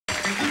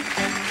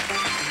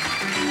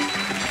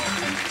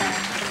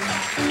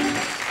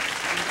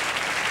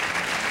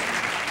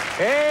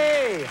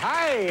Hey,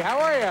 hi, how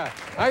are you?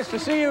 Nice to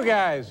see you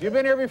guys. You've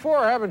been here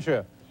before, haven't you?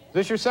 Is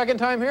this your second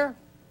time here?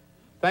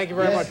 Thank you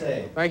very much.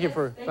 Dave.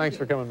 Thanks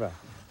for coming back.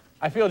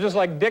 I feel just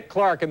like Dick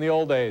Clark in the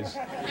old days.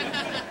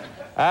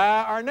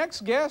 Our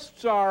next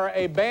guests are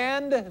a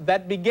band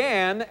that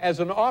began as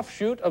an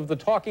offshoot of the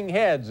Talking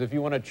Heads, if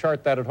you want to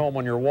chart that at home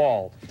on your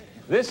wall.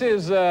 This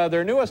is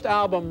their newest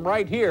album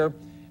right here.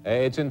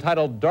 It's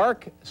entitled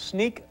Dark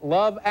Sneak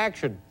Love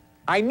Action.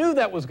 I knew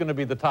that was going to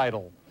be the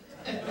title.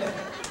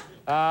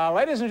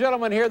 Ladies and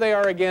gentlemen, here they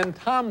are again,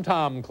 Tom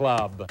Tom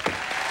Club.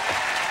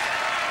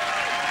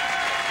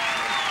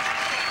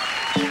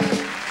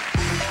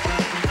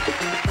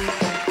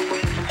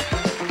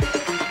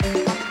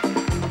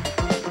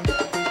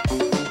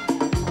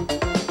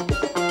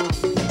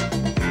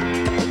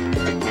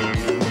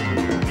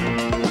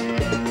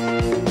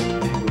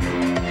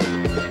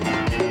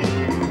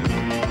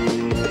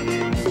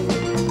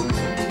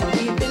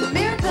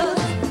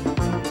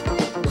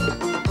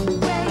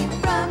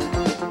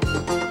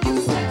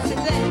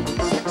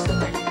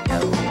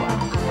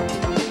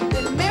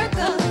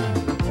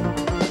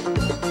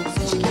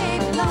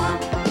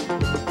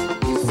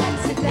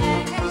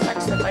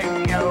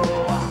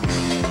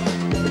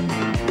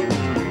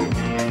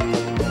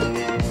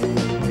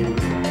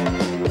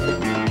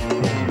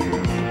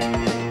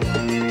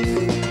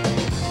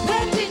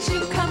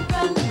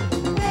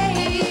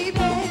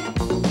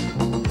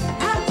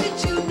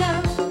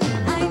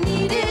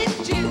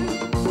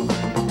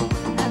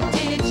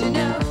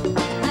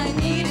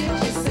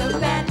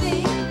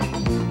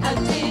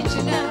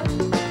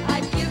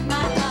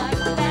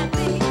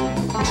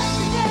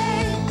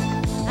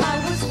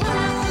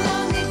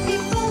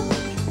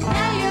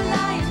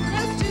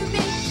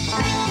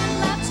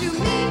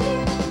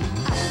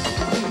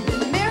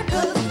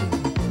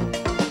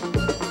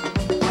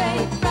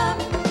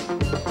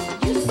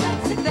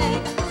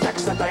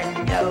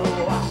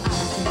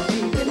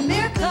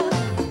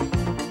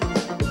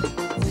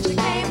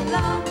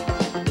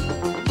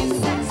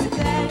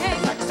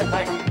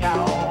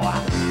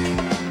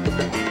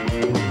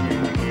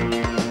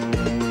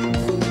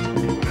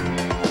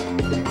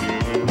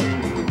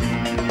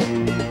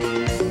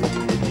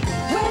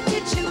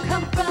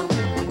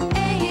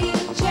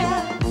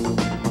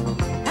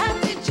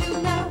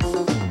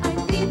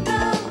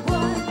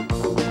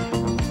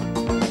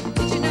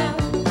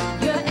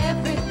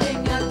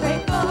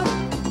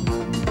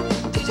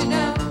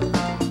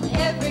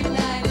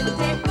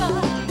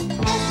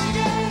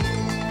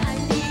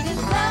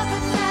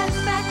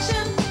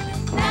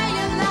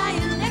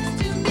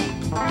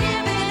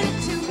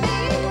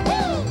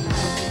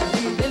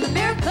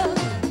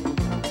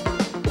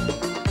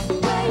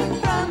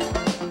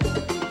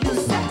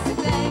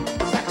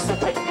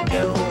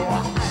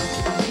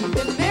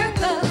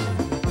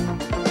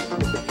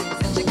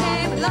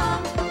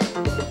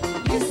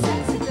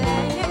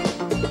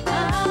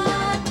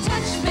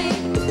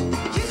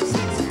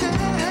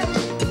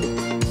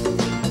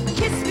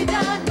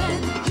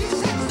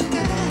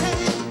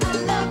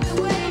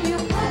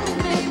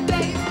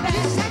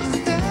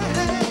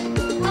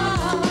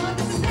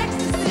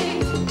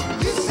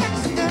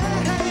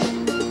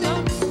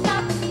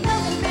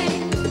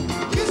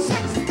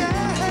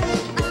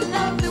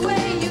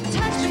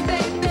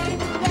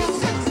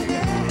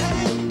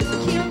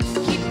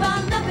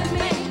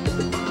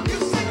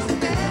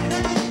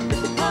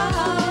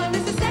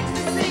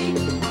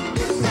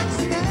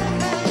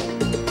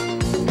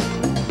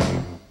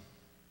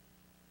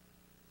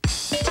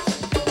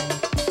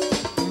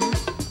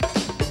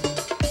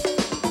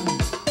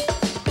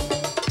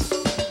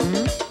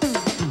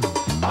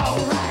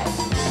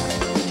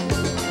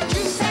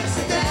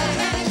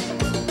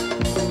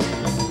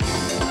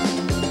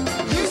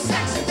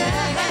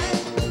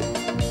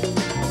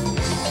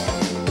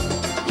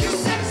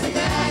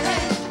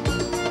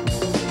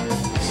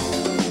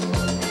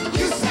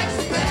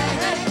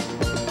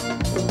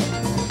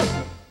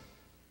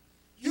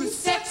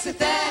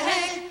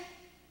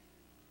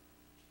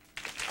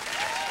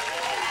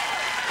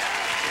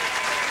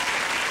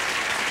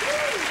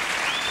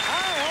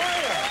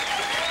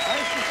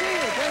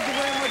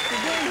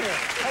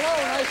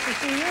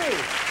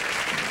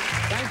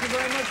 Thank you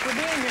very much for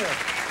being here.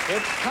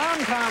 It's Tom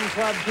Tom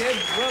Club, kids.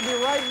 We'll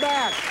be right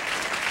back.